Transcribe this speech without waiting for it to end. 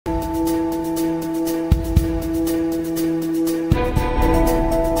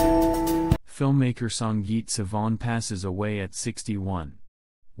Filmmaker Sangeet Sivan passes away at 61.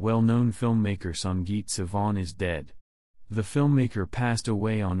 Well-known filmmaker Sangeet Sivan is dead. The filmmaker passed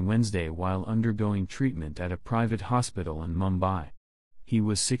away on Wednesday while undergoing treatment at a private hospital in Mumbai. He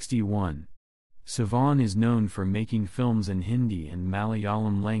was 61. Sivan is known for making films in Hindi and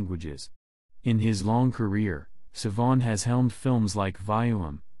Malayalam languages. In his long career, Sivan has helmed films like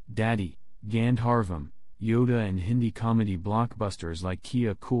Vyuham, Daddy, Gandharvam, Yoda and Hindi comedy blockbusters like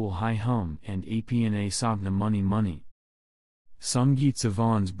Kia Cool Hi Hum and Apna Sapna Money Money. Sangeet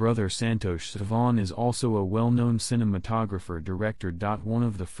Sivan's brother Santosh Sivan is also a well-known cinematographer-director. One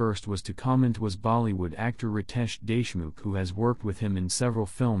of the first was to comment was Bollywood actor Ritesh Deshmukh, who has worked with him in several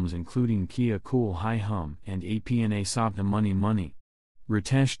films including Kia Cool Hi Hum and Apna Sapna Money Money.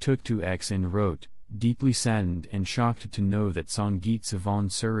 Ritesh took to X and wrote, "Deeply saddened and shocked to know that Sangeet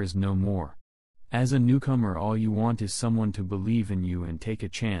Sivan sir is no more. As a newcomer, all you want is someone to believe in you and take a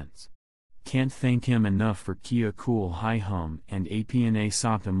chance. Can't thank him enough for Kia Cool Hi Hum and Apna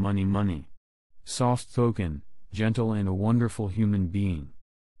Sapna Money Money. Soft-spoken, gentle and a wonderful human being.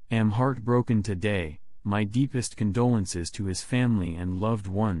 Am heartbroken today. My deepest condolences to his family and loved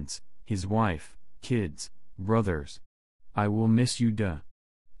ones, his wife, kids, brothers. I will miss you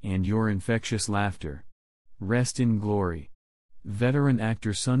and your infectious laughter. Rest in glory." Veteran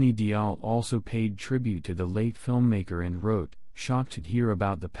actor Sunny Deol also paid tribute to the late filmmaker and wrote, "Shocked to hear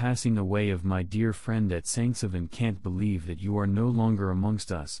about the passing away of my dear friend at Sangsavan. Can't believe that you are no longer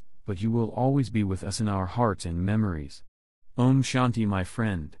amongst us, but you will always be with us in our hearts and memories. Om Shanti, my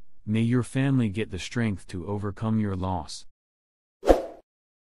friend. May your family get the strength to overcome your loss."